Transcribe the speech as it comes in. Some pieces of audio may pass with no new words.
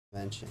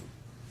invention.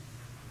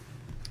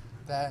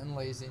 That and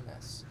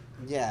laziness.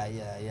 Yeah.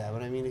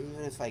 But I mean, even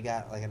if I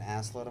got like an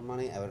assload of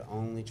money, I would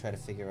only try to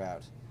figure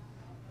out.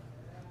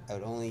 I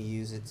would only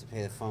use it to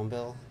pay the phone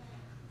bill,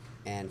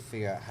 and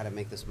figure out how to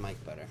make this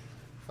mic better.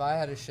 If I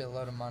had a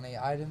shitload of money,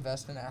 I'd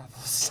invest in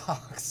Apple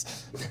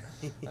stocks.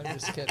 I'm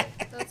just kidding.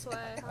 That's why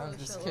I have I'm a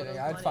just shitload kidding. of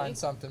I'd money. find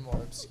something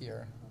more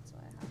obscure. That's why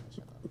I have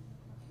a shitload.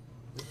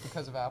 Just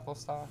because of Apple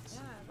stocks?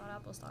 Yeah, I bought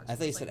Apple stocks. I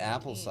thought you when said I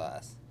was, like,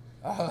 applesauce.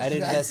 Oh, I'd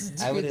that's, invest.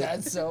 dude, I would.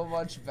 that's so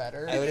much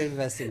better. I would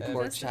invest in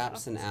pork Invest in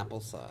chops and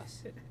applesauce.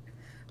 18.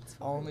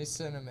 Only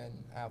cinnamon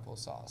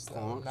applesauce, though.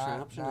 Pork Not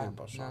chops and none of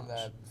applesauce.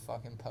 that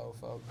fucking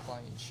po-folk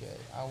plain shit.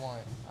 I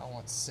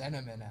want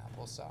cinnamon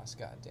applesauce.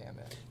 God damn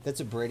it. That's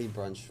a Brady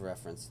Brunch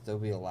reference. There'll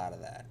be a lot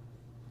of that.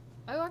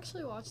 I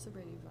actually watched the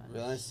Brady Bunch.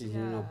 Really? So you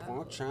know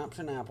pork chops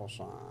and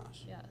applesauce.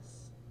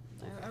 Yes.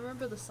 I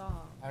remember the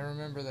song. I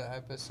remember the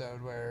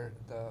episode where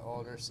the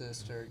older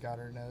sister got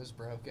her nose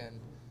broken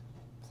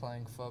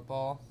playing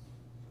football.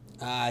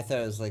 I thought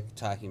it was like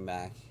talking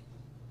back.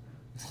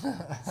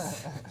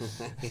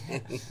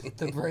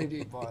 The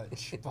Brady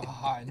Bunch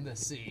behind the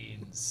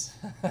scenes.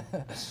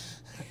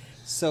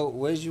 So,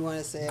 what did you want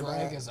to say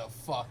Greg about? is a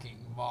fucking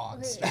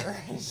monster. Okay.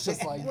 He's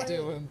just like What-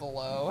 doing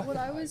below. What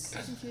I was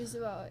confused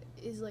about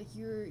is like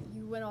you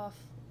went off.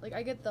 Like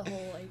I get the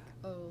whole like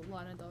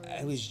Lana Del Rey.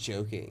 I was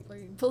joking.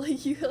 But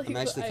like you like. I'm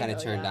actually I kind of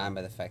know, turned yeah. on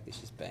by the fact that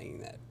she's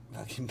banging that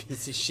fucking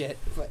piece of shit.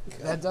 But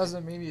That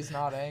doesn't mean he's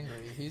not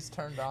angry. He's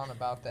turned on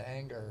about the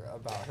anger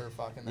about her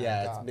fucking that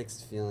yeah, cop. it's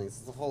mixed feelings.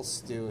 It's a whole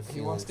stew of feelings.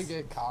 He wants to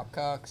get cop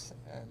cucks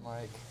and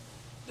like.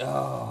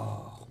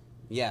 Oh,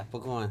 yeah, but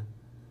go on.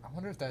 I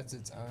wonder if that's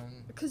its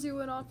own Because you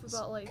went off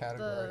about like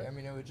category. I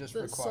mean, it would just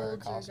the require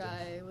a soldier costume.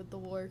 guy with the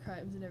war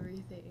crimes and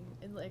everything,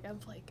 and like I'm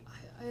like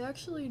I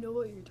actually know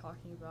what you're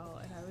talking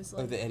about, and I was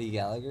like, Oh, the Eddie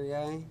Gallagher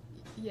guy.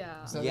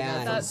 yeah, So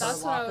Yeah, That, he's-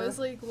 that's why I Locker? was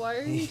like, why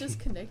are you just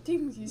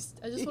connecting these?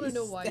 I just want to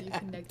know why you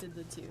connected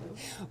the two.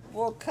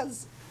 Well,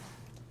 cause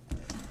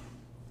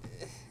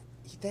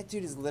that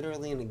dude is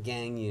literally in a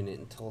gang unit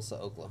in Tulsa,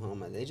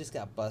 Oklahoma. They just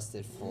got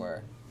busted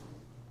for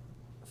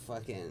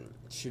fucking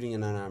shooting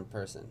an unarmed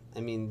person.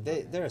 I mean,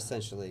 they're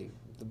essentially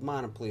the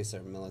Mounted Police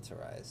are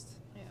militarized.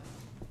 Yeah.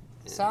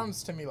 And-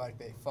 Sounds to me like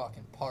they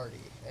fucking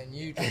party, and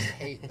you just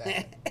hate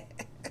that.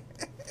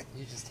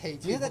 You just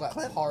hate You hear people that that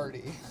clip?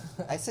 party.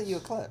 I sent you a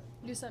clip.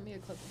 You sent me a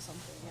clip of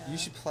something. Yeah. You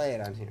should play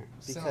it on here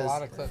Sent because a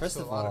lot of clips first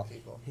to a of lot all, of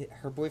people.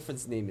 her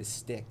boyfriend's name is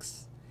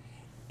Styx,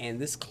 and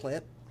this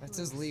clip That's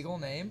his legal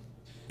name.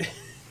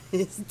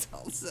 is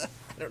Tulsa.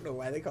 I don't know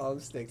why they call him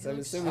Styx. I'm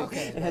assuming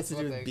Okay, it has that's to do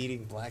what with they-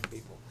 beating black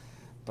people.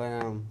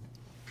 But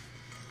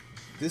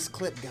this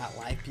clip got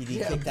live PD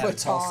Yeah, kicked out of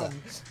Tulsa.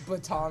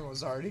 Baton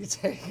was already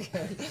taken.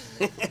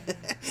 The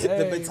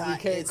Hey, baton, we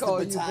can't it's call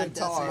the you baton death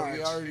Baton. march.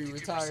 We already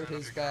retired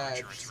his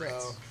badge,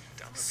 so.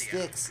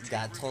 Styx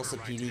got Tulsa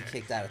PD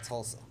kicked out of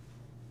Tulsa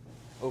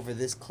over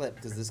this clip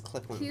because this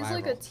clip went He's viral.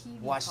 like a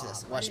TV Watch cop.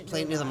 this. I Watch. didn't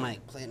Play it know near the that.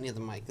 mic. Play it near the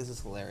mic. This is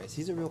hilarious.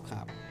 He's a real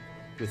cop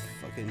with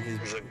fucking his.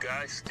 There's a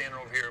guy standing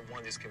over here at one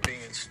of these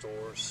convenience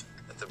stores.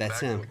 At the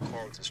That's back him. of the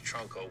car with his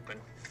trunk open.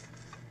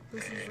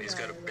 This is And the he's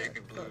got a guy baby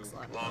that blue looks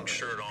like long Lana.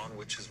 shirt on,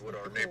 which is what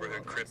our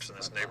neighborhood Crips in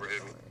this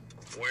neighborhood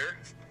wear.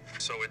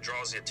 So it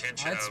draws the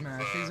attention I'd of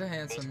smash. He's a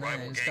handsome both rival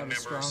man. He's gang got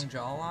a members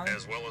strong jawline,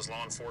 as well as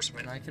law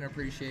enforcement. and I can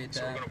appreciate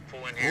So we're that. gonna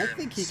pull in I here don't and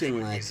think he see can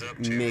what like he's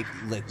up to. make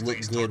like So look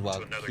he's good talking while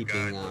to another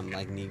keeping guy looking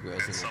like Negroes at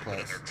in their something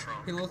place. their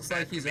trunk. He looks At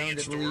like he's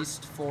convenience owned at store.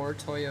 least 4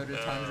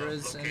 Toyota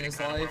Tundras in Located his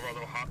kind of life, one of our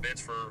little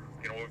hotbeds for,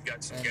 we've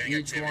got some and gang each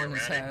activity one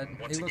has around it. had. And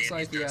once He looks again,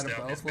 like he's he had a dressed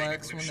out in his baby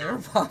Bowflex blue when they shirt.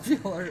 were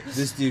popular.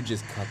 This dude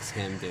just cucks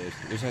him, dude.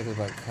 You're talking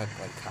about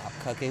cop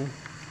cucking.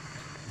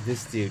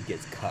 This dude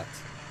gets cucked.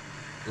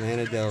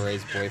 Lana Del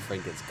Rey's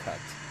boyfriend gets cucked.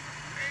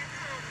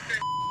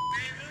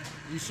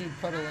 You should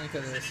put a link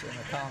of this in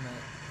a comment.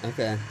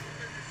 Okay.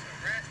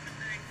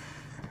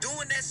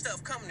 Doing that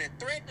stuff, coming and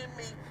threatening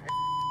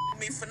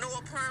me for no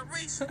apparent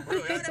reason.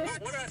 Really? What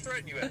did I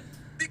threaten you at?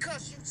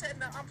 Because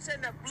I'm sitting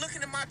there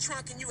looking in my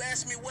trunk and you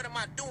ask me what am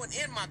I doing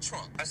in my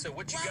trunk. I said,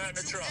 what you Why got in would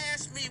the you trunk?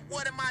 ask me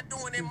what am I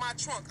doing in my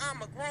trunk?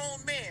 I'm a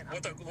grown man.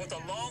 With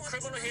a long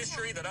criminal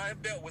history that I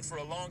have dealt with for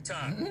a long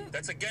time.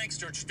 That's a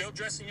gangster, still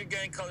dressing your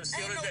gang colors.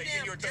 The Ain't other no day, you in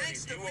damn your 30s,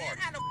 gangster, you man. are.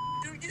 How the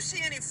do you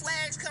see any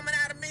flags coming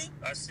out of me?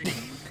 I see.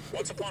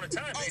 Once upon a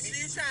time, Oh, maybe.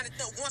 so you trying to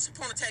once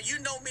upon a time, you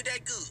know me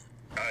that good.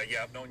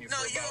 Yeah, I've known you No,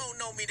 for you about... don't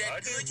know me I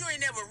that do. good. You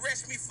ain't never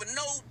arrest me for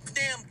no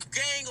damn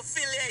gang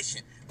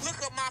affiliation.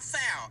 Look up my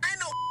file. I ain't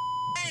no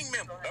gang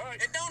member. All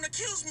right. And don't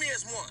accuse me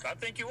as one. I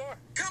think you are.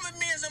 Come at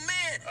me as a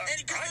man, and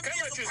you come I at me come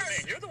as at a you as a man.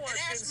 person. You're the one and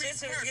that's ask getting me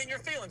sensitive and getting your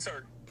personally. feelings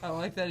hurt. I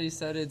like that he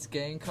said it's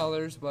gang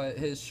colors, but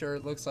his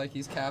shirt looks like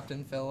he's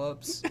Captain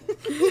Phillips.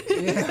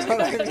 You know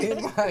what I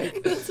mean?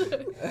 Like,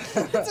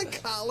 It's a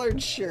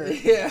collared shirt.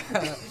 yeah.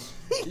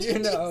 You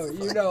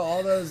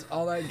know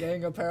all that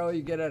gang apparel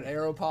you get at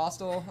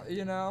Aeropostale,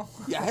 you know?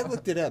 Yeah, I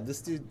looked it up.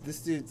 This dude,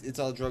 it's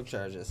all drug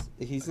charges.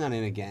 He's not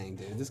in a gang,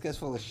 dude. This guy's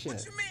full of shit.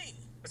 What you mean?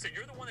 I said,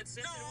 you're the one that's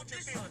No, sensitive I'm with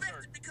your feelings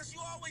hurt. disrespected because you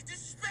always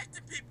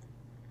disrespecting people.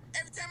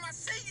 Every time I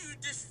see you, you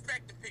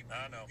disrespecting people.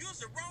 I know. You was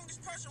the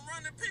wrongest person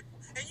running people,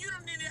 and you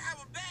don't even have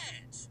a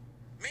badge,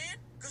 man.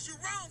 Cause you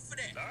wrong for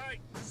that. All right.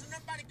 So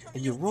nobody come And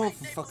in you're your wrong white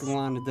for fucking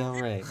neighborhood, Lana Del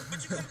Rey.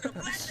 but you come to the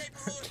black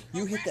neighborhood.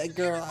 You hit that harassing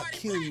girl, I'll everybody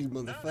kill you,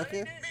 black.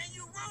 motherfucker. Man,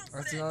 you wrong for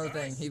That's that. another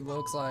thing. He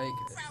looks like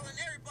Fouling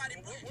everybody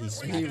black. He he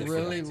smacked her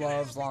really face.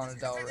 loves Lana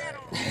Del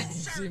Rey. He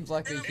seems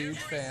like a huge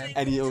fan.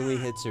 And he only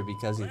hits her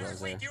because he loves Last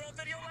her. week, you on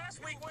video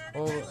last week wearing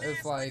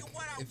Well,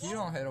 if you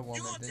don't hit a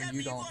woman, then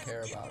you don't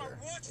care about her.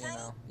 You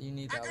know, you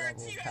need that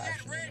level of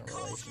passion in a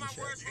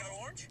relationship. You got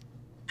orange?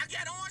 I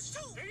got orange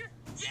too. Do you?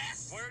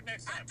 Yes. Wear it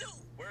next time. I do.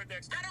 Wear it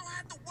next I time. don't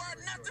have to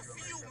wear nothing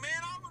for you, man.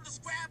 I don't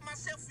describe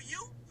myself for you.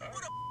 Who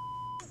the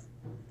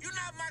you're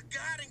not my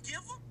God and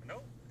giver.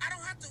 No. I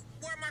don't have to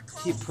wear my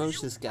clothes. He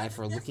approached this guy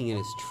for looking at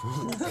his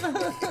trunk.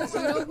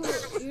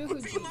 You know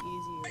who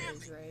G-Eazy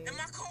is, right? In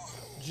my car.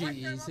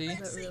 G-Eazy?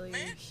 That really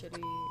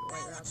shitty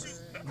white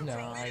rapper. No,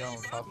 I don't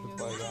fuck with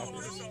white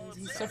rappers.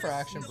 Except for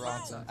Action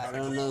Bronson. I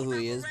don't know who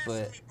he is,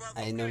 but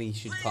I know he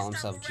should call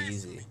himself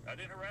Jeezy. I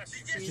didn't harass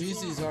you.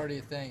 Jeezy's already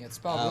a thing. It's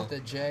spelled Oh. with a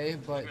J,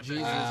 but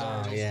Jeezy's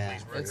Oh, already. yeah.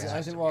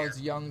 I think, well, it's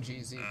young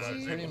Jeezy,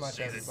 but pretty much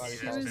everybody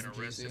She calls was- him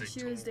Jeezy.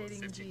 She was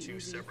dating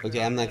G-Eazy.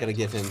 Okay, I'm not gonna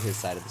give him his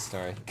side of the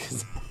story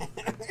because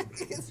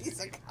he's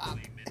a cop.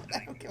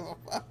 I don't give a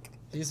fuck.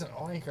 He's an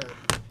oinker.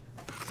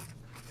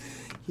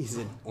 He's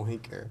an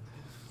oinker.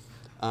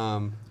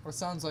 What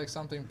sounds like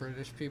something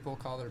British people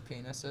call their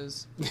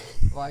penises.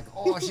 Like,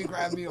 oh, she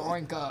grabbed me,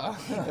 oinka.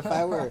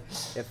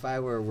 if I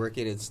were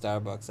working at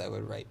Starbucks, I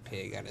would write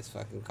pig on his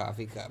fucking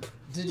coffee cup.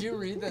 Did you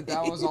read that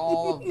was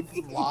all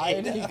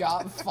lied? He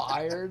got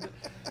fired.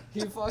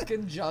 He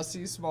fucking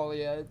Jussie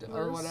Smollett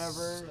or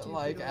whatever, Stupid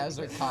like, way as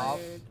to a get cop.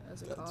 fired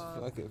as a That's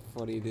cop. fucking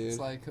funny, dude. It's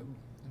like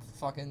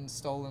fucking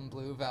stolen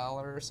blue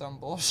valor or some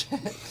bullshit.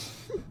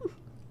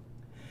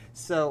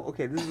 So,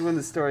 okay, this is when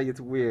the story gets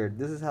weird.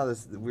 This is how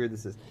weird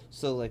this is.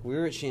 So, like, we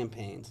were at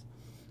Champagne's,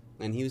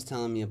 and he was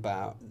telling me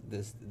about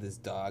this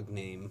dog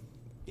named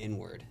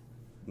Inward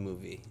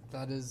movie.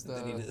 That is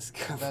That he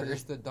discovered.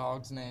 the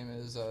dog's name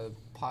is a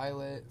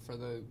pilot for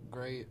the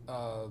great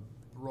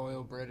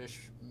Royal British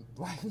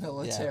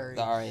military.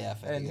 Yeah, the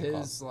RAF. I And think they're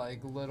called. his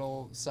like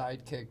little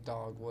sidekick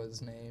dog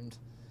was named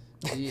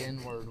the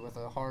N-word with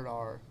a hard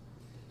R.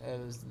 It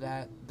was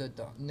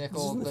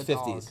Nickel This is the in the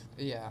dog. 50s.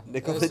 Yeah.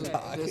 Nickel this, the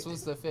dog. This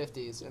was the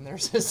 50s, and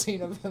there's a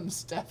scene of him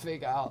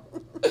stepping out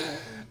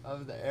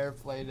of the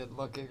airplane and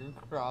looking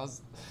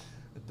across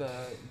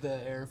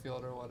the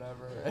airfield or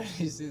whatever, and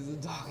he sees the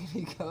dog and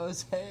he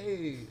goes,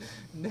 "Hey,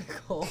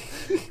 Nickel,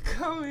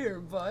 come here,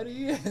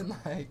 buddy," and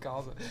like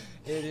calls him.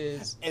 It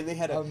is And they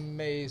had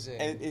amazing.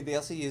 And they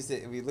also used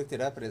it. We looked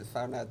it up, and it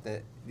found out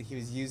that he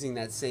was using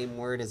that same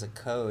word as a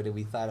code. And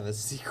we thought of a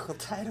sequel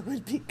title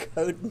would be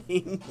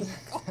Codename.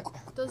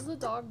 Does the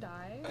dog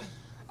die?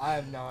 I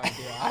have no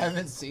idea. I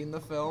haven't seen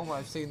the film.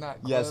 I've seen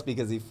that clip. Yes,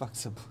 because he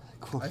fucks a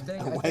black woman,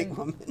 a white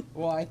woman.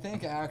 Well, I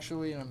think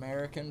actually an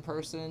American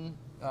person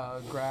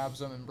grabs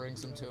them and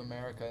brings them to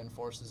America and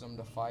forces them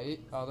to fight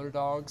other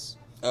dogs.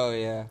 Oh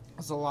yeah,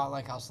 It's a lot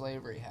like how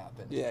slavery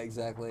happened. yeah,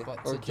 exactly. But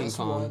Or to King just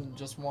Kong.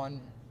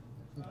 one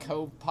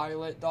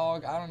co-pilot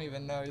dog. I don't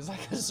even know. He's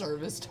like a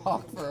service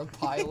dog for a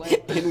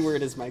pilot.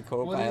 Inward is my What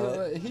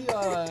co-pilot.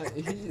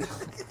 he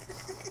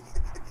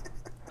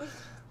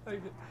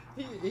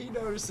he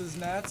notices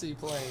Nazi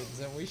planes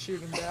and we shoot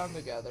them down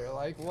together.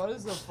 Like, what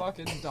does a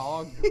fucking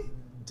dog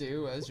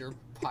do as your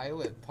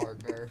pilot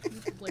partner?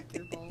 Lick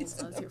your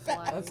balls as you're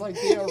flying. That's like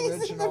the He's in the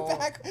original.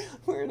 back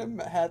wearing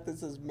a hat that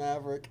says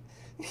Maverick.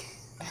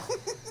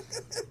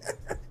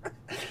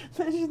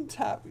 Imagine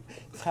Top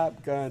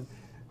Gun,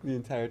 the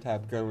entire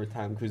Top Gun where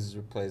Tom Cruise is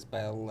replaced by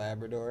a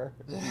Labrador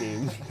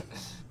named.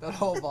 That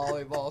whole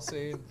volleyball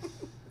scene.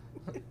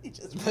 He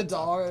just The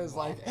dog is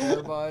like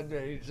Airbud,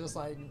 and he just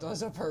like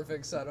does a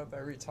perfect setup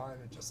every time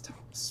and just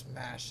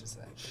smashes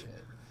that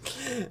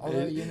shit.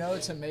 Although, you know,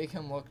 to make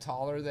him look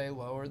taller, they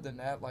lowered the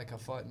net like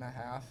 1.5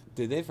 feet.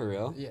 Did they for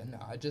real? Yeah, no,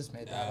 I just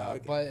made that Oh, up,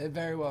 okay. but it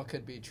very well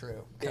could be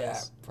true. 'cause Yeah,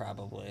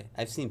 probably.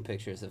 I've seen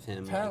pictures of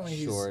him. apparently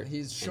like, short.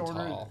 he's and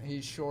shorter. tall.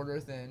 He's shorter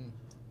than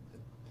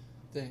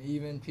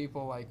even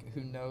people like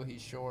who know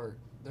he's short.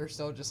 They're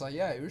still just like,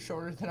 yeah, he was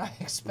shorter than I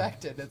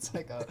expected. It's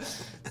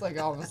like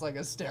almost like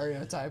a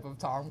stereotype of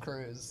Tom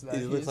Cruise. That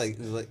He looks like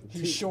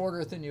he's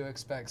shorter than you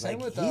expect. Same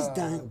like with he's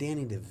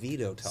Danny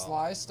DeVito tall.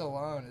 Sly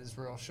Stallone is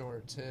real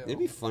short too. It'd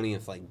be funny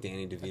if like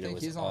Danny I DeVito think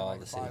was he's all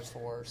only the like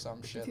same. 5'4" or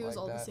some shit If he was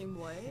like all that. the same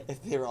weight.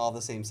 If they were all the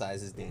same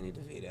size as Danny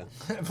DeVito.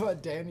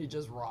 But Danny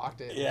just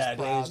rocked it. Yeah, Was Danny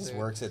proud, just dude.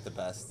 works it the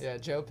best. Yeah,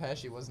 Joe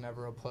Pesci was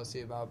never a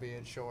pussy about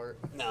being short.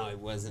 No, it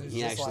wasn't. It's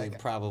He just actually like-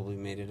 probably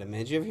made it a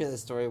man. Did you ever hear the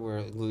story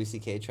where Louis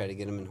C.K. tried to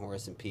get him in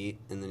Horace and Pete,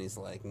 and then he's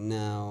like,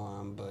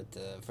 no, but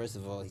first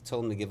of all, he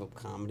told him to give up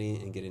comedy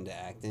and get into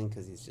acting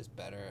because he's just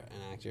better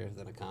an actor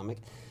than a comic.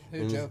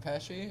 Who, And Joe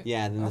Pesci?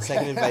 Yeah, then the Okay,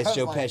 second advice I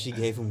Joe was like- Pesci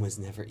gave him was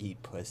never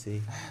eat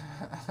pussy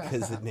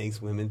because it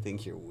makes women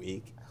think you're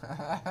weak.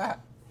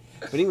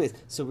 But anyways,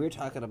 so we were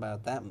talking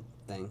about that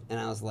thing, and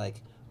I was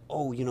like,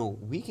 oh,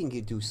 we can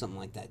do something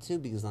like that too,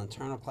 because on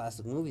Turner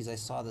Classic Movies, I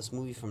saw this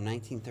movie from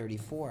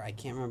 1934. I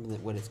can't remember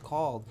what it's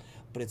called,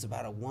 but it's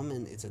about a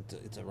woman. It's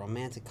a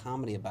romantic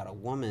comedy about a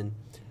woman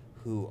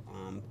who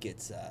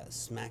gets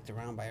smacked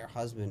around by her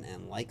husband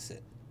and likes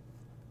it.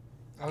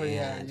 Oh,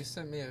 yeah, you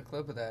sent me a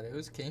clip of that. It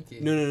was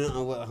kinky.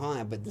 No, well, hold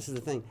on, but this is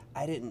the thing.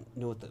 I didn't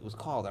know what that was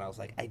called, and I was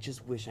like, I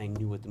just wish I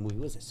knew what the movie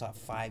was. I saw it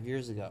 5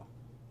 years ago.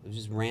 I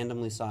just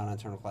randomly saw it on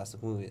Turner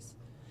Classic Movies.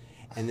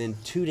 And then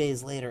 2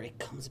 days later, it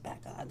comes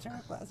back on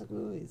Turner Classic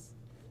Movies.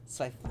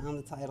 So I found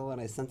the title,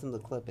 and I sent him the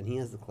clip, and he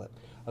has the clip.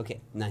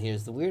 Okay, now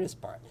here's the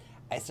weirdest part.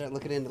 I started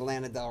looking into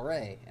Lana Del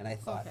Rey, and I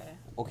thought,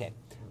 okay,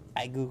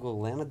 I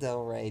Google Lana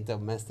Del Rey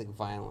domestic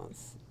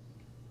violence,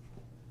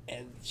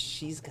 and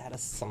she's got a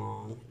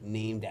song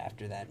named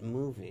after that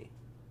movie,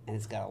 and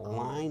it's got a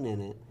line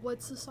in it.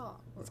 What's the song?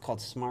 It's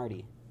called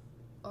Smarty.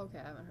 Okay,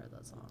 I haven't heard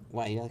that song.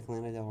 Why, you like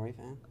Lana Del Rey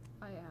fan?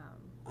 I am.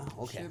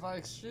 Oh, okay.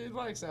 She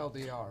likes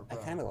LDR, bro. I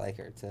kind of like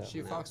her too.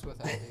 She fucks with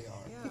LDR.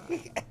 Yeah.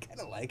 I kind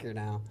of like her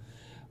now,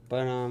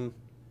 but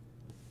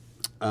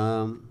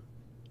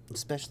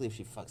especially if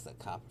she fucks that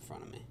cop in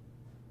front of me.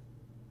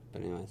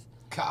 But anyways.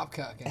 Cop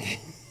cucking.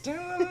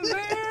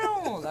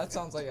 That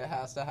sounds like it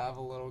has to have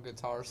a little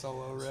guitar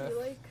solo riff. She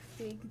like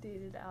fake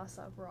dated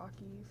ASAP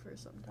Rocky for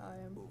some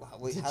time.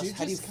 Wait, Did how you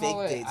do you just fake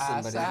call it date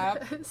somebody?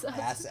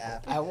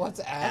 ASAP. What's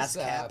ASAP?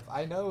 ASCAP.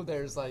 I know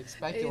there's like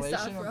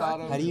speculation A$AP about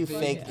Rocky. him. How do you being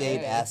fake date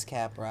gay.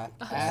 ASCAP Rock?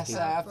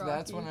 ASAP, Rocky.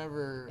 that's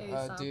whenever a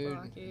A$AP dude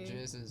Rocky.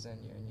 jizzes in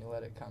you and you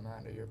let it come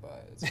out of your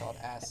butt. It's called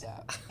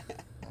ASAP.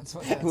 That's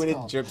what that's When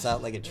called. it drips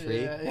out like a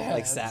tree, Yeah,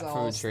 like it's sap from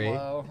all a tree.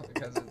 slow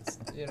because it's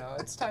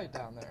it's tight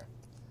down there.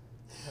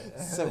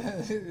 So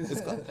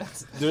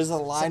there's a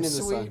line in the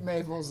Some sweet song.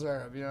 maple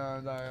syrup. You know what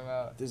I'm talking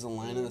about? There's a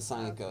line in the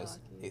song that A$AP goes.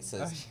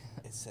 Rocky.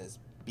 It says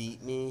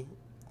beat me,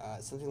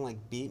 something like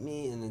beat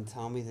me, and then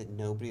tell me that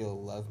nobody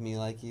will love me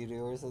like you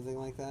do, or something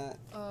like that.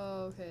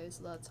 Oh, okay,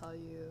 so that's how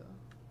you.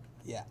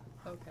 Yeah.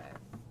 Okay,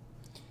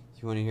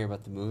 You want to hear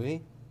about the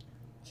movie?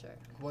 sure.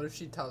 What if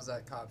she tells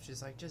that cop?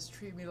 She's like, just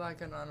treat me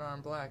like an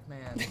unarmed black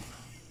man.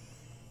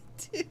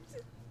 Dude,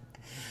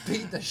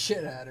 Beat the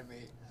shit out of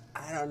me.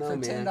 I don't know,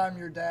 Pretend man. I'm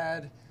your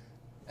dad,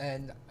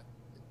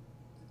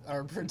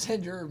 or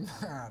pretend you're.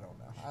 I don't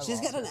know. She's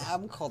got an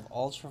album called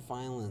Ultra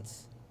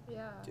Violence.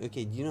 Yeah.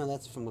 Okay, do you know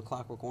that's from The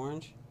Clockwork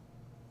Orange?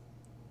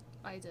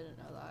 I didn't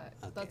know that.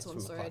 Okay, That's it's one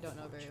from story I Clockwork don't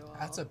know Orange. very well.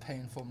 That's a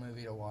painful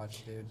movie to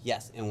watch, dude.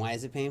 Yes, and why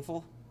is it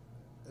painful?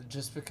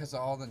 Just because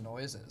of all the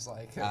noises.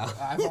 Like,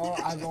 Oh.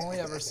 I've only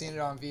ever seen it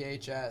on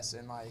VHS,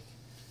 and like,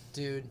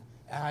 dude,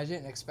 and I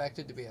didn't expect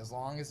it to be as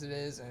long as it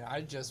is, and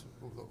I just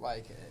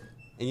like.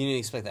 And you didn't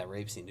expect that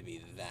rape scene to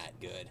be that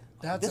good.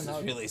 That's this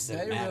is really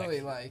cinematic. They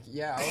really like,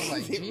 yeah. I was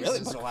like, They Jesus really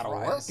put a lot of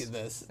work Christ. in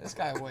this. This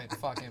guy went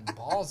fucking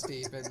balls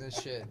deep in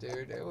this shit,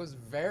 dude. It was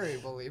very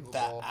believable.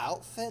 The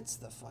outfits,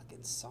 the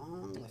fucking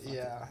song, the fucking,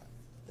 Yeah.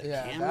 the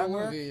Yeah, camera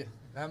work.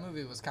 that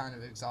movie was kind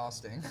of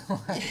exhausting.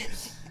 Like,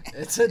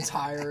 it's a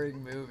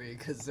tiring movie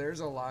because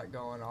there's a lot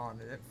going on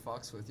and it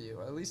fucks with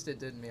you. At least it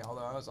did me,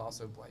 although I was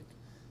also like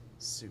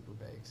super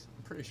baked.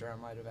 I'm pretty sure I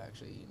might have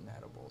actually eaten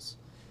edibles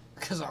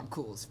because I'm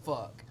cool as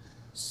fuck.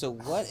 So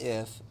what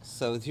if?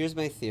 So here's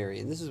my theory,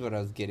 and this is what I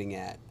was getting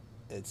at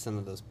some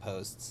of those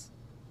posts.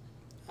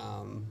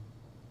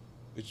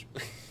 Which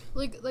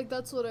Like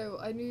that's what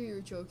I knew you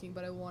were joking,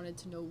 but I wanted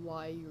to know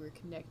why you were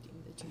connecting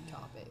the two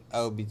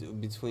topics.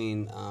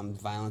 between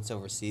violence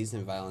overseas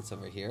and violence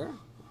over here.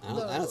 I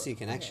don't see a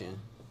connection. Okay.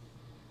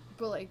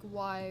 But like,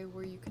 why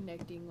were you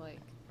connecting like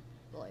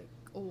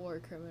a war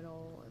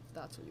criminal, if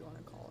that's what you want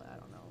to call it? I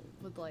don't know.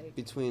 With like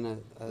Between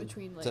a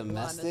between like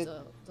domestic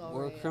Lana Del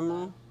war Rey and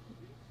criminal. that.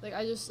 Like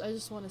I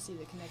just want to see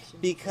the connection.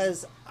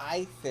 Because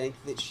I think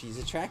that she's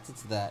attracted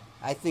to that.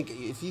 I think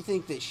if you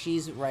think that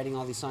she's writing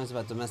all these songs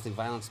about domestic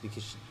violence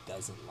because she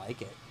doesn't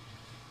like it,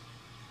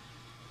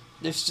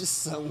 there's just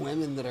some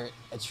women that are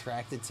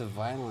attracted to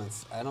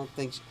violence. I don't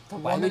think.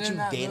 Why woman would in you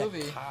that date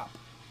movie- a cop?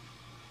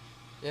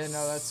 Yeah,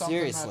 no, that's something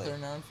Seriously. that they're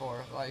known for.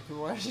 Like,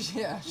 what?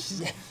 Yeah,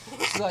 she's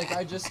like,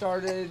 I just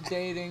started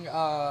dating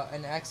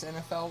an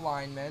ex-NFL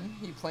lineman.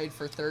 He played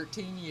for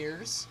 13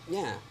 years.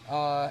 Yeah.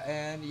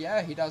 And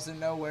yeah, he doesn't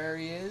know where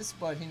he is,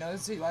 but he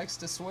knows he likes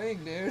to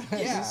swing, dude.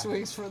 Yeah. He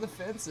swings for the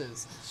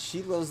fences.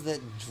 She loves that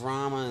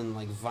drama and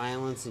like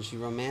violence, and she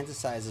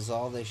romanticizes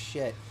all this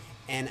shit.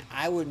 And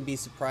I wouldn't be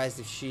surprised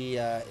if she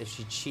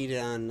cheated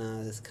on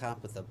this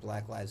cop with a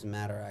Black Lives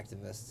Matter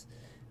activist,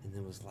 and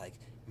then was like,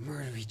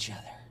 murder each other.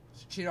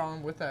 She cheated on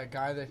him with that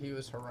guy that he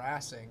was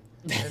harassing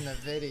in the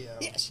video.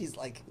 Yeah, she's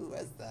like, who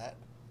is that?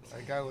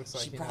 That guy looks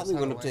like She he knows probably how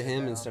went to up to lay it him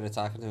and down. started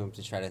talking to him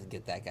to try to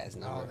get that guy's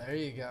number. Oh, there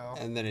you go.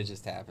 And then it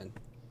just happened.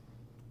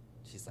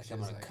 She's like, I'm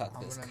She's gonna like, cut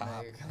I'm this gonna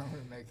cop, I'm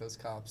gonna make this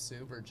cop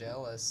super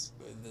jealous.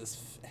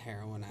 this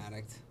heroin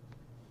addict.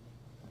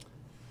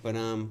 But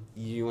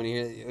you want to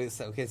hear?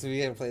 Okay, so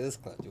we gotta play this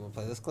clip. Do you want to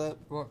play this clip?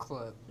 What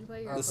clip? You play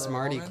The your Of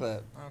Smarty woman?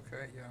 clip.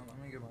 Okay, yeah, let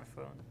me get my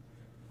phone.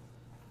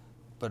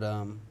 But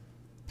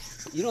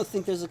you don't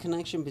think there's a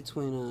connection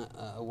between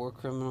a war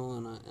criminal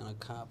and a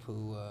cop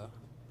who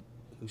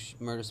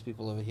murders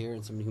people over here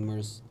and somebody who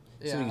murders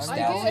Yeah, So you I stab mean,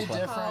 the us, only but-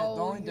 different,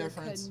 the only you're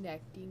difference.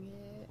 connecting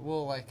it.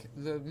 Well, like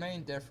the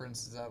main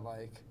difference is that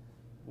like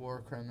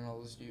war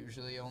criminals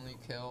usually only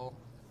kill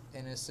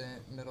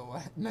innocent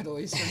Middle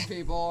Eastern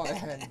people,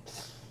 and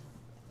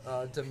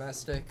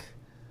domestic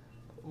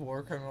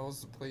war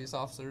criminals, the police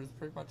officers,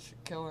 pretty much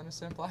kill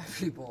innocent black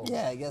people.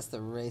 Yeah, I guess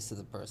the race of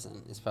the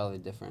person is probably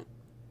different.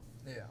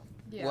 Yeah.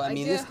 Yeah, Well, I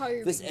mean, get how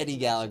you're this being Eddie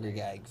Gallagher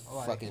guy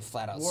Like, fucking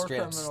flat out war straight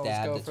up criminals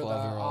stabbed go the for the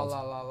 12-year-old.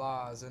 la la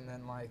la's, and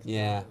then like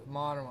Yeah. the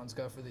modern ones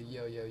go for the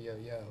yo yo yo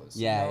yo's.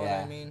 Yeah, you know yeah.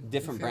 what I mean?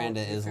 Different You feel- brand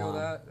of you feel Islam.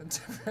 that?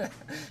 Different-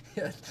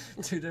 yeah,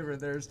 two different.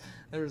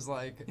 There's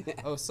like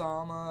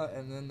Osama,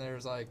 and then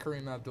there's like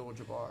Kareem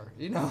Abdul-Jabbar.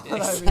 You know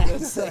what I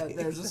mean?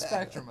 There's a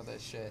spectrum of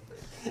this shit.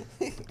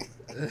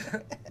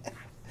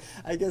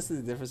 I guess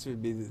the difference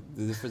would be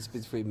the difference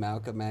between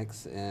Malcolm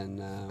X and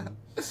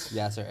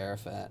Yasser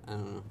Arafat. I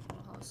don't know.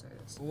 How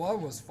serious?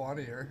 One was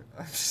funnier.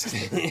 I'm just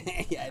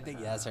kidding. Yeah, I think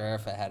Yasser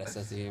Arafat had a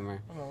sense of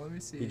humor. Hold on, let me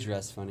see. He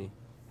dressed funny.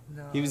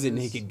 No, He was a it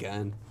Naked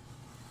Gun.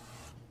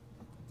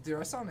 Dude,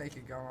 I saw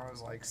Naked Gun when I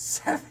was like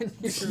 7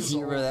 years You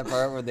old. remember that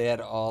part where they had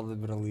all the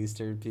Middle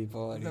Eastern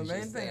people? And The he's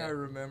main just thing I there.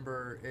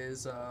 remember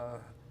is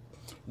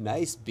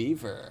Nice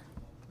beaver.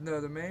 no,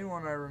 the main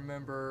one I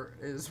remember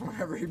is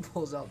whenever he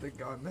pulls out the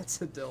gun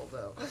that's a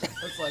dildo.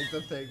 That's like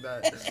the thing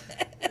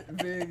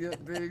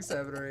that being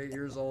 7 or 8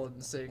 years old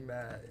and seeing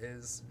that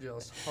is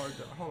just hard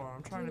to. Hold on,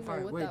 I'm trying to Do you know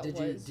find. what Wait, that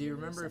was do you when you were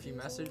remember if you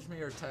 7 years old? messaged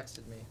me or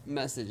texted me?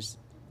 Message.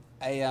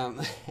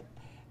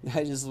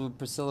 I just when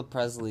Priscilla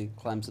Presley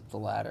climbs up the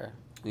ladder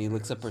and he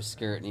looks up her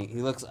skirt and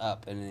he looks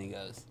up and then he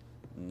goes,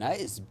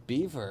 "Nice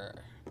beaver,"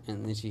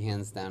 and then she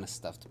hands down a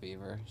stuffed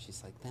beaver.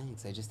 She's like,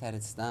 "Thanks, I just had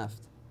it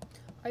stuffed."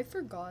 I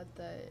forgot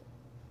that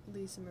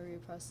Lisa Marie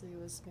Presley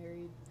was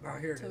married Oh,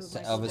 here it to is. To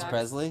Michael Elvis Jackson.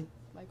 Presley?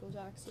 Michael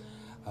Jackson.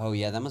 Oh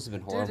yeah, that must have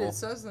been Dude, horrible. it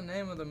says the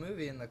name of the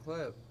movie in the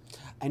clip.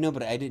 I know,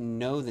 but I didn't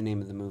know the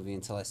name of the movie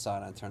until I saw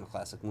it on Turner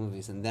Classic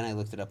Movies, and then I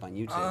looked it up on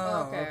YouTube.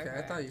 Oh, Okay, okay. I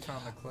okay. thought you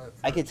found the clip.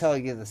 I could tell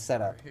you the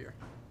setup. Right here.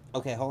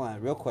 Okay, hold on,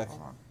 real quick.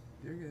 Hold on.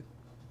 You're good.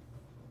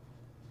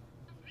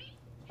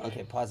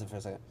 Okay, pause it for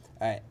a second.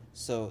 All right,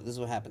 so this is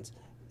what happens.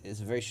 It's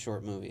a very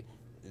short movie.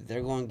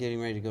 They're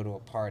getting ready to go to a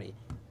party.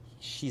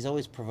 She's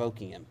always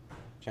provoking him,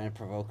 trying to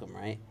provoke him,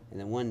 right? And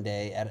then one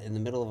day, in the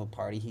middle of a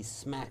party, he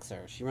smacks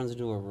her. She runs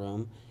into her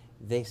room.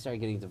 They start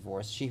getting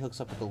divorced. She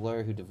hooks up with the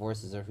lawyer who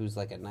divorces her, who's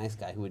like a nice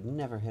guy who would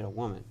never hit a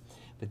woman.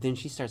 But then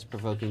she starts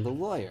provoking the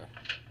lawyer.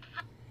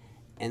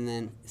 And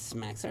then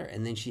smacks her,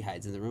 and then she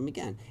hides in the room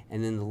again.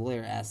 And then the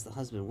lawyer asks the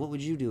husband, "What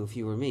would you do if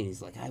you were me?"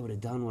 He's like, "I would have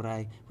done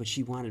what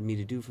she wanted me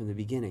to do from the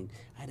beginning.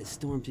 I'd have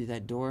stormed through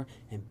that door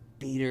and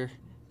beat her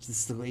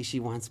just the way she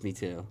wants me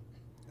to."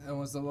 And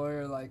was the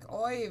lawyer like,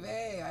 "Oy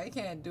vey, I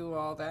can't do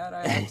all that.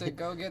 I have to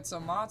go get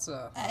some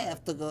matzah." I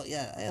have to go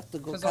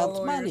Because all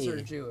count lawyers money.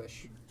 are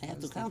Jewish. I have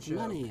to That's the count joke.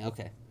 money.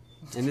 Okay.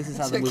 And this is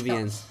how the To movie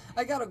count- ends.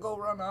 I gotta go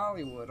run to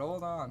Hollywood.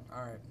 Hold on.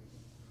 All right.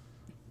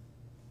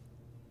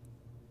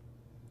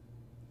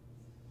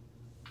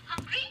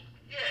 Hungry?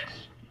 Yes.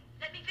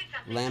 Let me fix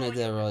something. Lana for you.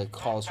 Del Rey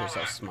calls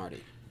herself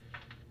Smarty.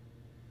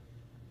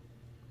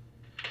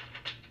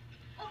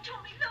 Oh,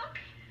 Tony, look.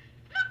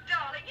 Look,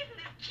 darling, isn't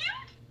this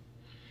cute?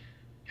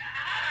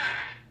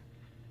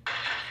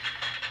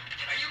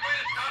 Are you going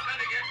to stop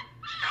that again?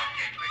 Stop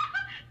giggling.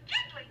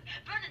 Giggling.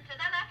 Vernon says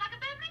I laugh like a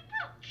babbling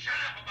brook. Shut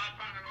up about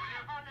Vernon, will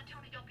you? Oh, no,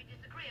 Tony, don't be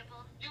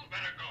disagreeable. You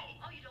better go.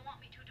 Oh, you don't want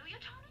me to, do you,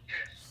 Tony?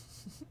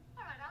 Yes.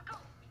 All right, I'll go.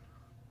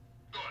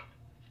 Good.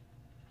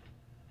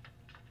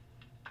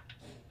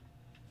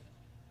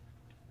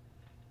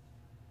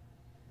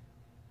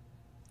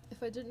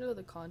 If I didn't know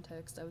the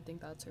context, I would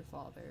think that's her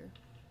father.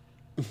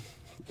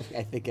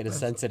 I think in a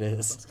sense it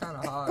is. It's kind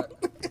of hot.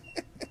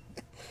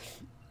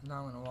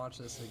 Now I'm gonna watch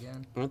this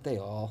again. Aren't they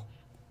all?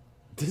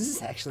 This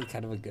is actually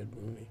kind of a good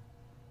movie.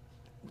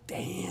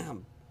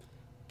 Damn.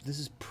 This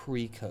is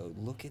pre-code.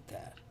 Look at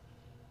that.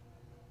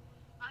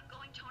 I'm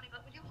going, Tony,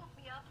 but will you hook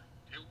me up?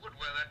 You would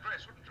wear that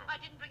dress, wouldn't you? I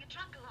didn't bring a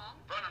trunk along.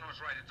 Vernon was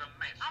right. It's a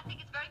mess. I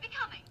think it's very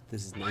becoming.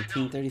 This is Well, I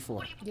 1934.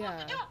 What do you propose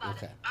to do Yeah. about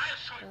Okay. it? I'll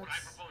show you what I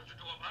That's- propose to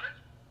do about it.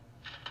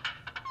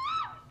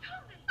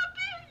 Tony, how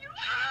dare you?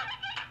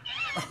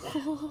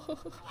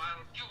 While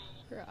you...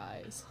 Her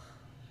eyes.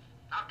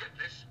 Now get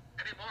this.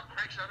 Any more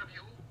cracks out of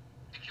you?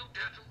 If you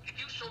dare to... If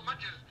you so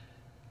much as...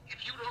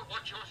 If you don't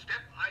watch your step,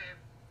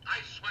 I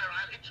swear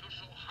I'll hit you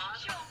so hard.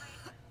 Show me.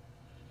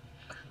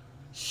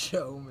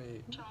 Show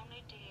me.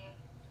 Tony, dear.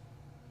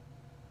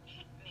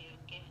 Hit me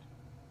again.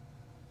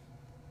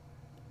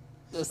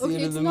 That's the Okay,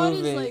 end of it's the not movie.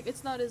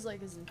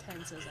 as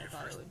intense as I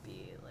thought it would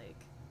be. Like,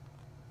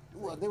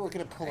 Well, they were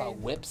gonna pull out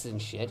whips and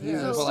shit. He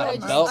Yeah, was so gonna pull out I a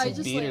just- belt I and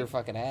just, beat her like-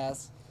 fucking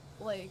ass.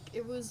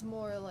 it was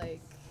more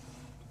like,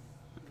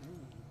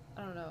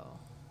 I don't know.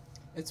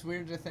 It's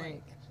weird to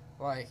think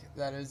like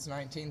that is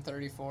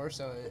 1934,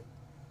 so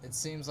it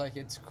seems like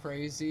it's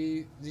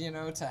crazy,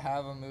 to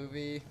have a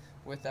movie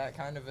with that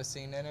kind of a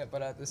scene in it,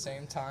 but at the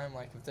same time,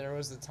 like if there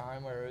was a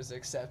time where it was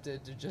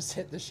accepted to just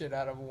hit the shit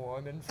out of a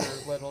woman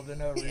for little to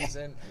no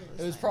reason,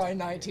 it was probably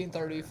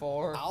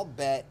 1934. I'll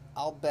bet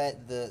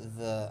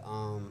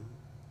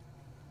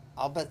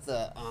I'll bet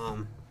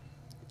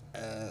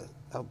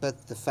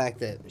the fact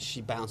that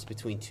she bounced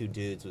between two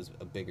dudes was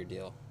a bigger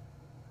deal.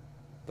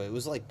 But it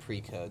was like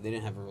pre-code. They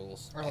didn't have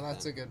rules. Oh, back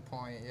that's then. a good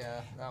point.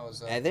 Yeah, that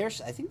was. I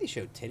think they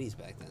showed titties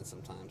back then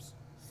sometimes.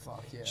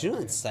 Fuck yeah. Do you know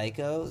in dude.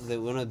 Psycho, the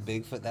one with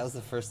Bigfoot, that was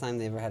the first time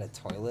they ever had a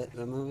toilet in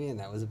a movie, and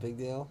that was a big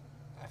deal?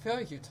 I feel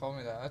like you told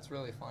me that. That's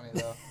really funny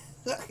though.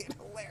 Fucking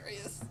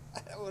hilarious.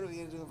 What are we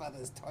going to do about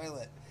this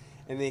toilet?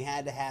 And they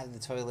had to have the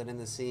toilet in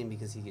the scene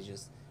because he could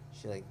just,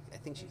 I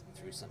think she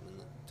threw something in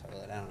the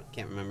toilet. I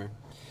can't remember.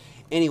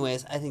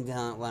 Anyways, I think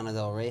Lana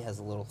Del Rey has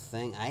a little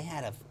thing.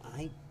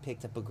 I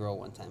picked up a girl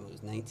one time who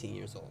was 19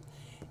 years old.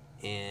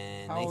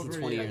 And How old 19, were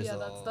 20 you? years Yeah,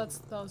 old.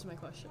 that was my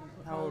question.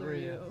 How old were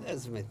you? That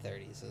was mid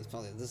 30s, so it's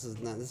probably this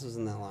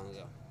wasn't that long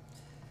ago.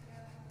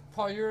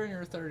 Paul, you're in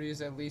your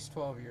 30s at least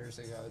 12 years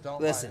ago. Don't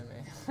Listen.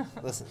 lie to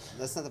me. Listen,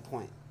 that's not the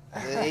point.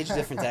 The age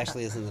difference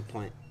actually isn't the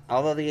point.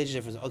 Although the age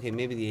difference, okay,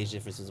 maybe the age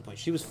difference is the point.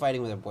 She was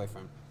fighting with her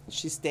boyfriend.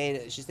 She stayed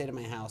at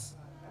my house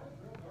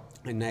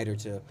a night or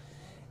two,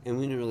 and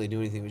we didn't really do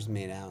anything. We just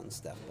made out and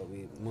stuff, but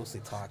we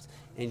mostly talked.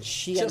 And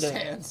she Just had to,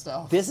 hand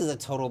stuff. This is a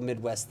total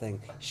Midwest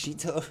thing. She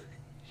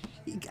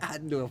got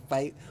into a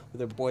fight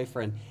with her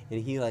boyfriend,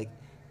 and he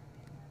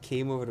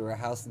came over to her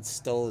house and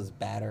stole the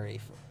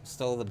battery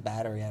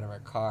out of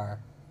her car.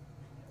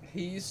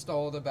 He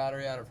stole the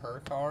battery out of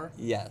her car.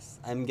 Yes,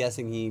 I'm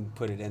guessing he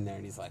put it in there,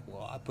 and he's like,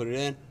 "Well, I put it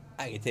in.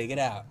 I can take it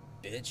out,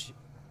 bitch."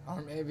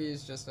 Or maybe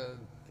he's just a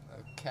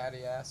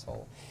catty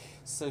asshole.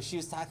 So she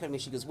was talking to me.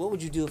 She goes, "What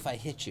would you do if I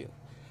hit you?"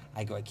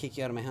 I go, "I'd kick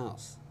you out of my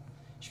house."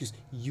 She goes,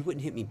 "You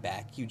wouldn't hit me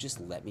back. You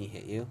just let me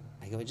hit you."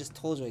 I go, "I just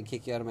told you I'd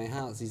kick you out of my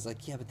house." He's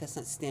like, "Yeah, but that's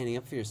not standing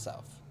up for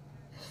yourself."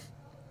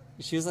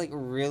 She was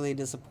really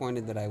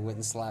disappointed that I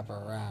wouldn't slap her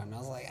around. And I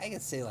was like, I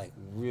could say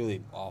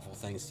really awful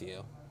things to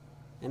you.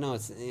 I know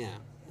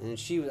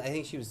and I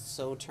think she was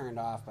so turned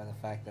off by the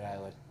fact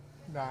that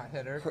Not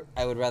hit her.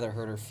 I would rather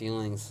hurt her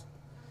feelings.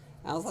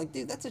 I was like,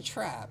 dude, that's a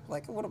trap.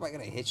 What am I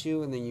gonna hit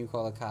you and then you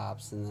call the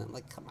cops and then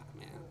come on,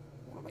 man,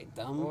 what am I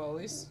dumb? Well, at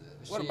least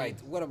What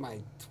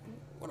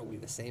are we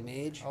the same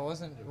age?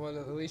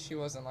 At least she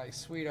wasn't like,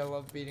 sweet, I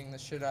love beating the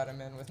shit out of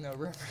men with no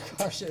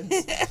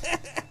repercussions.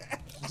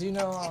 Do you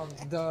know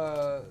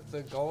the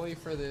goalie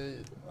for the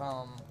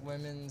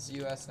women's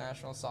U.S.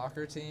 national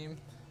soccer team?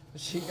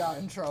 She got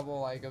in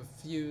trouble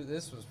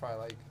this was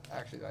probably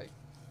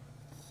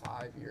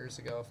 5 years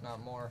ago, if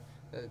not more,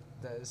 that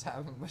has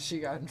happened. But she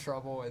got in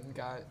trouble and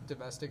got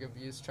domestic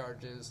abuse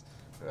charges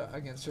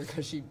against her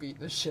because she beat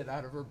the shit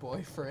out of her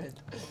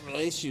boyfriend.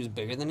 Really? She was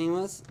bigger than he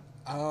was?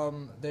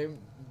 They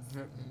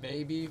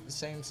maybe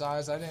same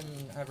size. I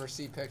didn't ever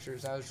see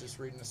pictures. I was just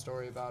reading a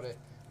story about it.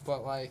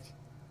 But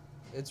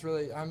it's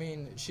really,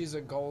 she's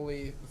a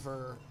goalie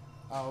for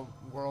a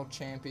world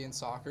champion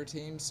soccer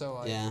team,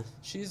 so yeah.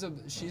 she's a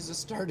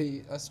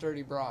sturdy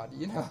broad.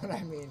 You know what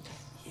I mean?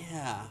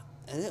 Yeah.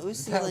 And it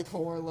was That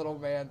poor little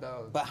man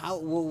though. But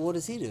what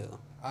does he do?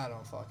 I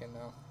don't fucking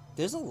know.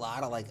 There's a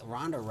lot of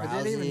Ronda Rousey.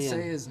 I didn't even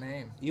say his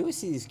name. You always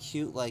see these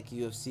cute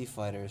UFC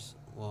fighters.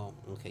 Well,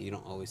 okay, you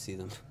don't always see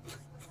them.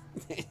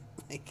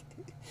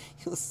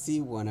 You'll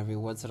see one every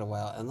once in a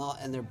while,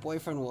 and their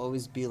boyfriend will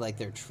always be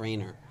their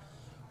trainer,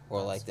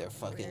 or That's their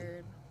fucking.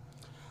 Weird.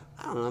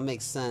 I don't know. It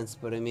makes sense,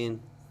 but I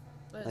mean,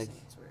 That seems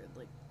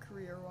weird,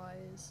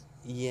 career-wise.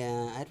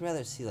 yeah, I'd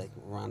rather see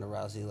Ronda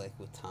Rousey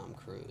with Tom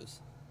Cruise.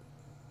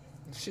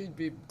 She'd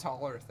be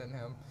taller than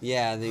him.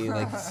 Yeah, then you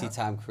see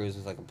Tom Cruise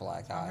with a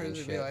black eye and Cruise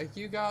shit. would be like,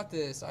 you got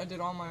this. I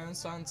did all my own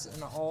stunts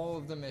in all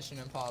of the Mission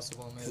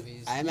Impossible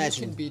movies. I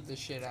imagine- You can beat the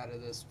shit out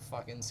of this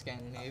fucking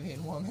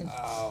Scandinavian woman.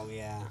 Oh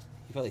yeah,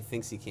 he probably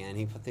thinks he can.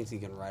 He thinks he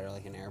can ride her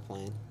like an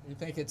airplane. You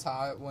think it's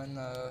hot when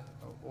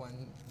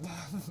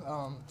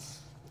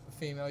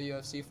female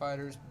UFC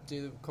fighters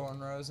do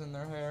cornrows in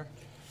their hair?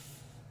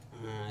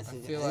 I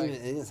think feel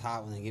it's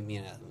hot when they get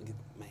get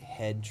my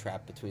head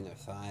trapped between their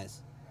thighs.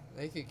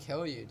 They could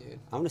kill you, dude.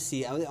 I want to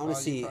see. I want Oh, to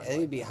see. you I probably think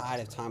it'd be like that. hot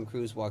if Tom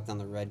Cruise walked on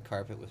the red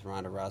carpet with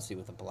Ronda Rousey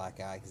with a black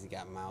eye because he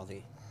got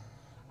mouthy.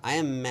 I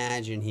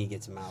imagine he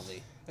gets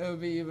mouthy. It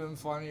would be even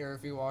funnier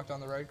if he walked on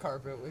the red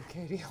carpet with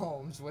Katie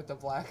Holmes with the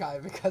black eye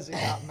because he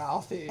got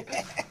mouthy.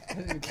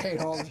 And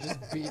Kate Holmes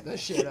just beat the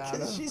shit out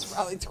of him. She's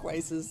probably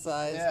twice his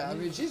size. Yeah,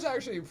 she's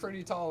actually a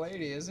pretty tall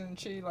lady, isn't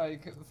she?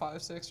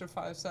 5'6" or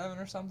 5'7"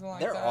 or something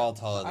like They're that. all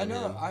taller than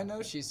him. I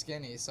know she's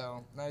skinny,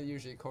 so that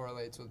usually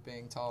correlates with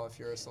being tall if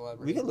you're a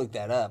celebrity. We could look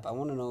that up. I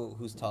want to know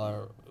who's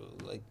taller,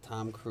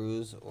 Tom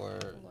Cruise or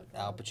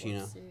Al Pacino.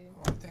 Let's see.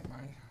 Oh, I think my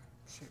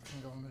shit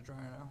can go in the dryer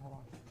now. Hold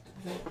on.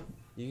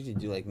 You could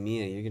do like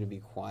Mia. You're gonna be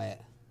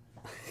quiet.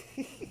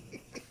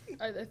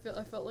 I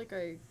felt like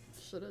I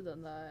should have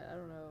done that. I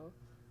don't know.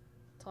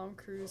 Tom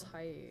Cruise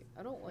height.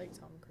 I don't like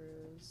Tom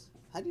Cruise.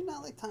 How do you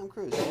not like Tom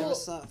Cruise? You never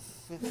saw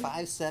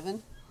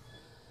 5'7"?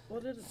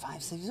 What did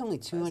 5'7"? He's only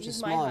 2 inches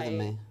he's my smaller height. than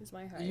me. He's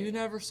my height. You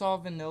never saw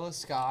Vanilla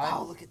Sky?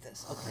 Oh, look at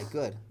this. Okay,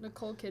 good.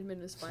 Nicole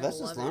Kidman is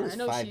Sylvester 5'11". Stallone's I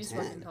know she's 5'10".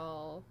 fucking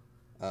tall.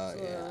 Oh,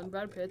 So, yeah. and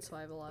Brad Pitt's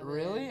 5'11".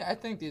 Really? I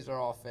think these are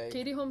all fake.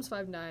 Katie Holmes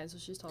 5'9", so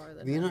she's taller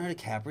than him. Leonardo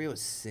DiCaprio is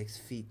 6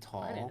 feet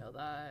tall. I didn't know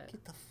that.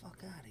 Get the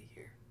fuck out of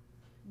here.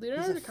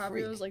 Leonardo He's a DiCaprio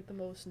freak. is like the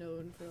most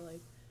known for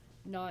like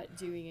not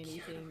doing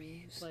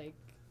anything like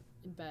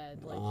in bed.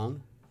 Like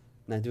Wrong.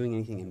 Not doing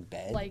anything in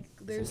bed. like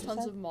there's Is that what you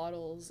tons said? of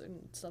models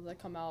and stuff that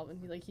come out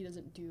and he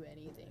doesn't do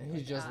anything. He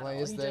like, just at all.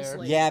 lays He there.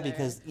 lays Yeah, there.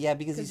 because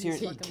he's he's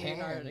here. fucking He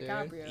Leonardo can,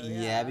 DiCaprio.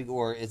 Yeah, Yeah.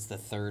 or it's the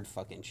third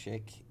fucking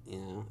chick, you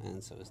know,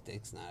 and so his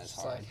dick's not as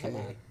It's hard. like, Come hey,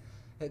 on.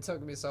 it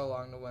took me so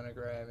long to win a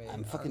Grammy.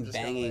 I'm fucking just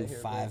gonna lay banging here,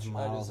 5 bitch. I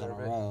models in a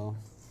deserve it. row.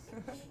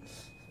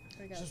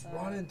 I guess Just that.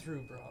 running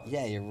through, bro.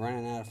 Yeah, you're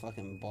running out of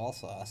fucking ball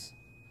sauce.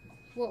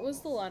 What was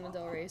the Lana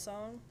Del Rey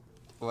song?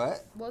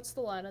 What? What's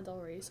the Lana Del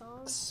Rey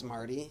song?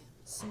 Smarty?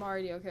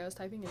 Smarty. Okay, I was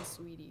typing in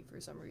Sweetie for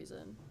some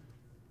reason.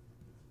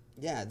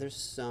 Yeah, there's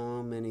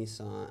so many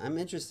songs. I'm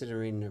interested in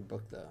reading her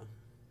book, though.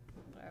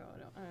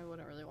 I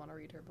wouldn't really want to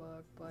read her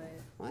book, but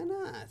Why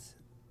not?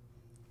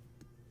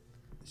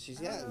 She's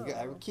got.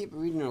 I know. keep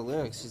reading her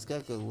lyrics. She's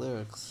got good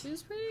lyrics. she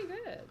was pretty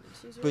good.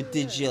 She's really But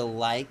did good. you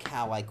like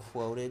how I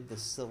quoted the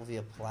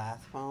Sylvia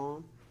Plath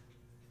poem?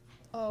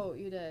 Oh,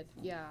 you did.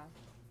 Yeah,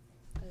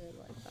 I did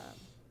like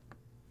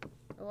that.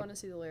 I want to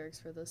see the lyrics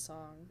for this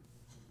song.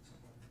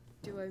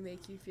 Do I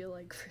make you feel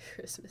like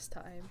Christmas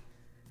time?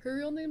 Her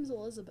real name's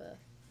Elizabeth.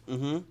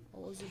 Mm-hmm.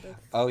 Elizabeth.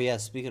 Oh yeah.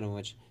 Speaking of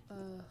which, Uh,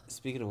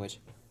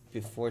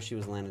 before she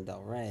was Lana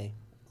Del Rey,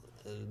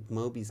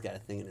 Moby's got a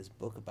thing in his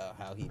book about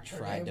how he Her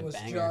tried name to was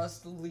bang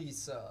just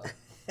Lisa.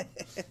 her.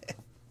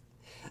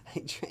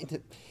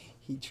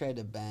 He tried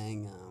to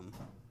bang.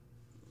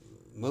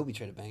 Moby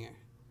tried to bang her,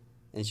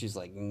 and she was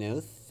like, "No,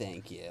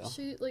 thank you."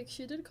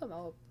 she did come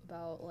out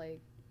about like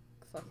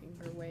fucking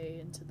her way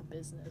into the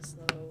business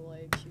though.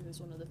 Like she was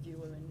one of the few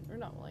women, or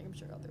not like I'm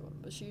sure other women,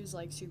 but she was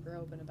like super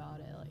open about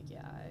it. Like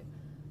yeah, I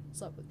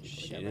slept with people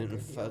She to get didn't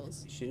record fuck.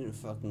 deals. She didn't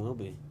fuck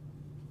Moby.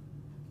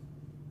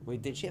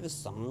 Wait, did she have a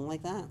song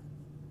like that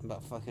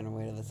about fucking her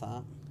way to the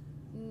top?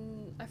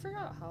 I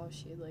forgot how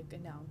she like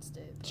announced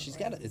it. But, She's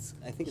like, got it.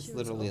 I think it's she was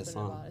literally a open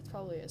song. about it. It's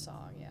probably a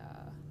song, yeah.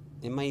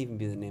 It might even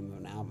be the name of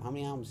an album. How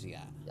many albums you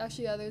got?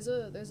 Actually, yeah. There's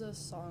a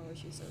song where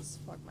she says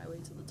 "fuck my way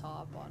to the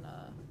top" on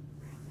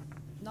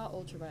not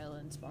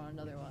Ultraviolence, but on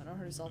another one, on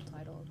her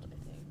self-titled,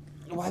 I think.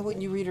 Why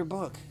wouldn't you read her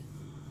book?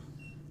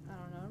 I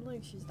don't know. I don't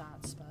think she's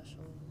that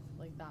special,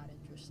 like that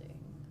interesting.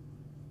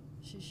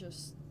 She's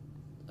just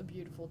a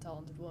beautiful,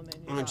 talented woman.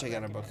 I'm gonna check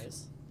out her book.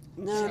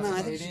 No, She's no,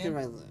 I think she can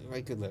Canadian?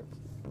 write good lyrics.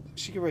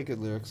 She can write good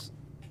lyrics.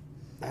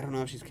 I don't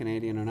know if she's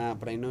Canadian or not,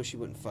 but I know she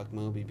wouldn't fuck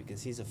Moby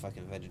because he's a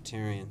fucking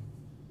vegetarian.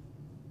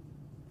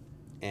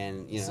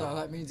 And you know, So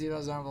that means he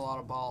doesn't have a lot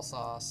of ball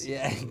sauce.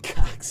 yeah,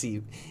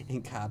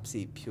 and cops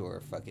eat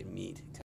pure fucking meat.